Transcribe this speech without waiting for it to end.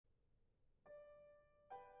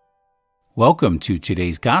Welcome to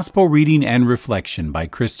today's Gospel reading and reflection by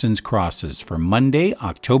Kristin's Crosses for Monday,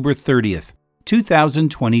 October 30th,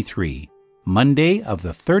 2023, Monday of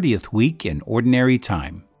the 30th week in Ordinary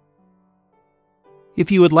Time. If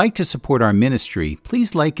you would like to support our ministry,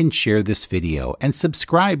 please like and share this video and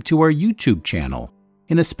subscribe to our YouTube channel.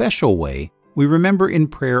 In a special way, we remember in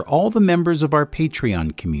prayer all the members of our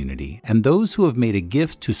Patreon community and those who have made a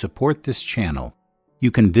gift to support this channel. You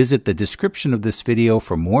can visit the description of this video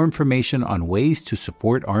for more information on ways to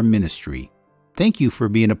support our ministry. Thank you for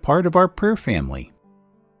being a part of our prayer family.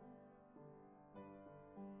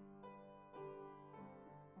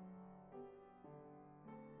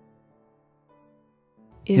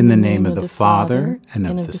 In the name of the Father, and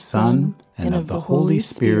of the Son, and of the Holy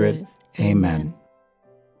Spirit. Amen.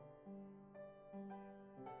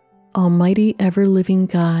 Almighty ever-living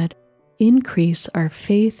God, increase our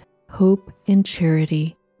faith, hope, and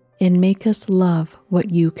charity, and make us love what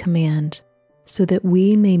you command, so that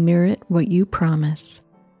we may merit what you promise.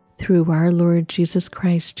 Through our Lord Jesus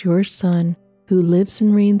Christ, your Son, who lives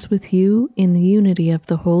and reigns with you in the unity of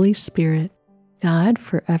the Holy Spirit, God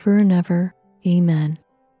forever and ever. Amen.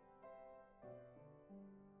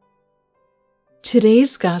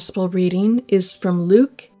 Today's Gospel reading is from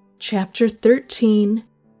Luke chapter 13,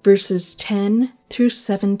 verses 10 through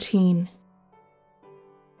 17.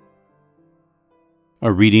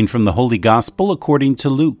 A reading from the Holy Gospel according to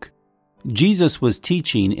Luke. Jesus was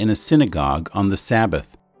teaching in a synagogue on the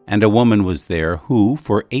Sabbath, and a woman was there who,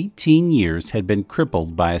 for 18 years, had been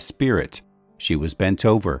crippled by a spirit. She was bent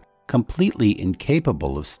over, completely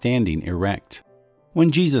incapable of standing erect. When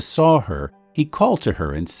Jesus saw her, he called to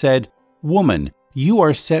her and said, "Woman, you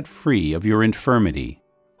are set free of your infirmity."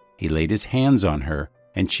 He laid his hands on her,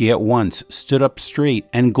 and she at once stood up straight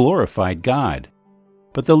and glorified God.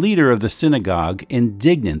 But the leader of the synagogue,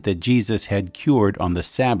 indignant that Jesus had cured on the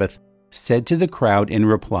Sabbath, said to the crowd in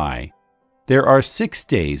reply, "There are 6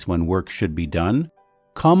 days when work should be done.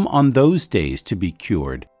 Come on those days to be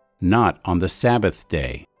cured, not on the Sabbath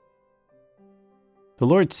day." The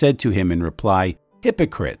Lord said to him in reply,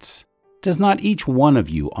 "Hypocrites! Does not each one of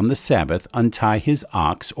you on the Sabbath untie his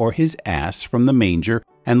ox or his ass from the manger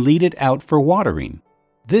and lead it out for watering?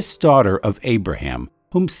 This daughter of Abraham,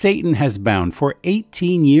 whom Satan has bound for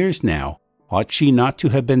 18 years now, ought she not to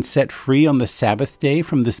have been set free on the Sabbath day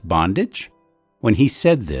from this bondage?" When he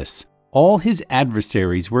said this, all his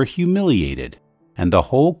adversaries were humiliated, and the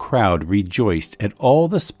whole crowd rejoiced at all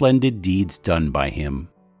the splendid deeds done by him.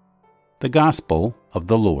 The Gospel of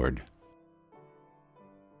the Lord.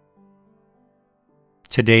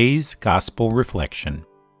 Today's Gospel Reflection.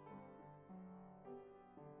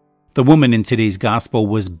 The woman in today's Gospel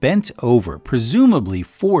was bent over, presumably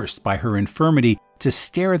forced by her infirmity to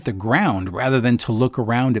stare at the ground rather than to look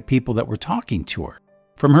around at people that were talking to her.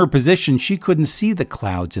 From her position, she couldn't see the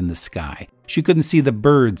clouds in the sky. She couldn't see the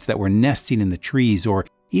birds that were nesting in the trees or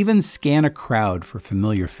even scan a crowd for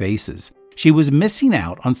familiar faces. She was missing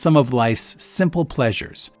out on some of life's simple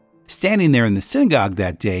pleasures. Standing there in the synagogue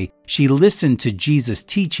that day, she listened to Jesus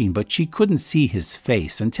teaching, but she couldn't see his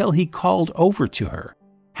face until he called over to her.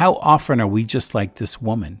 How often are we just like this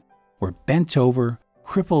woman? We're bent over,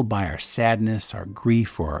 crippled by our sadness, our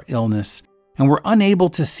grief, or our illness, and we're unable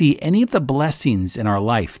to see any of the blessings in our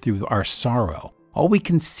life through our sorrow. All we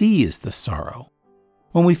can see is the sorrow.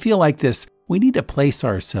 When we feel like this, we need to place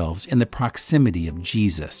ourselves in the proximity of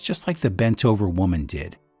Jesus, just like the bent-over woman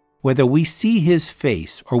did. Whether we see his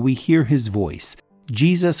face or we hear his voice,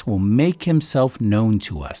 Jesus will make himself known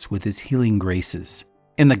to us with his healing graces.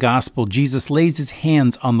 In the Gospel, Jesus lays his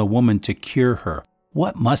hands on the woman to cure her.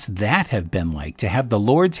 What must that have been like to have the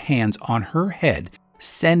Lord's hands on her head,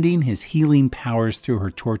 sending his healing powers through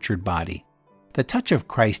her tortured body? The touch of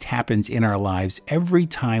Christ happens in our lives every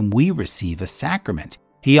time we receive a sacrament.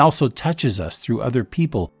 He also touches us through other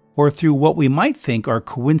people or through what we might think are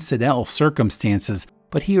coincidental circumstances,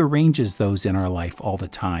 but he arranges those in our life all the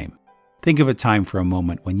time. Think of a time for a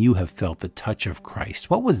moment when you have felt the touch of Christ.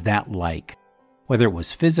 What was that like? Whether it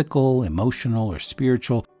was physical, emotional, or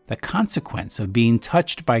spiritual, the consequence of being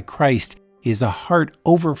touched by Christ is a heart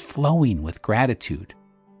overflowing with gratitude.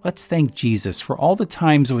 Let's thank Jesus for all the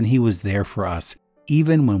times when he was there for us,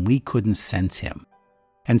 even when we couldn't sense him.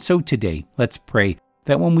 And so today, let's pray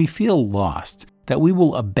that when we feel lost, that we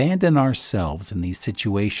will abandon ourselves in these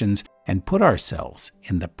situations and put ourselves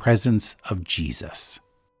in the presence of Jesus.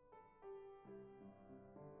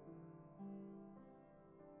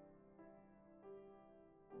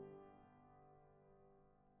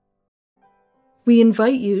 We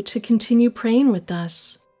invite you to continue praying with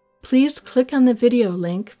us. Please click on the video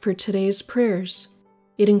link for today's prayers.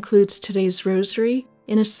 It includes today's rosary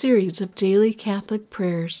in a series of daily Catholic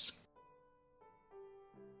prayers.